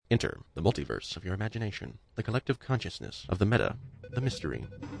Enter the multiverse of your imagination, the collective consciousness of the meta, the mystery,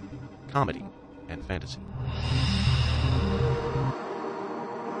 comedy, and fantasy.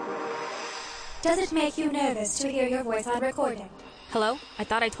 Does it make you nervous to hear your voice on recording? Hello? I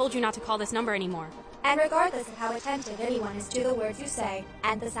thought I told you not to call this number anymore. And regardless of how attentive anyone is to the words you say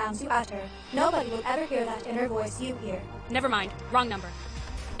and the sounds you utter, nobody will ever hear that inner voice you hear. Never mind. Wrong number.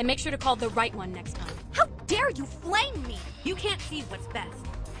 And make sure to call the right one next time. How dare you flame me? You can't see what's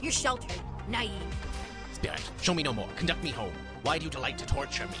best. You're sheltered, naive. Spirit, show me no more. Conduct me home. Why do you delight to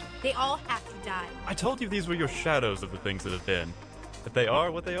torture me? They all have to die. I told you these were your shadows of the things that have been. That they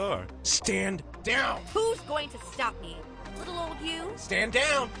are what they are. Stand down! Who's going to stop me? Little old you? Stand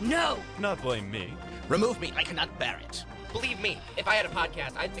down! No! Not blame me. Remove me. I cannot bear it. Believe me, if I had a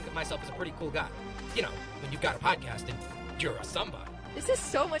podcast, I'd think of myself as a pretty cool guy. You know, when you've got a podcast and you're a somebody. This is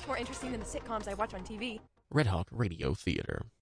so much more interesting than the sitcoms I watch on TV. Redhawk Radio Theater.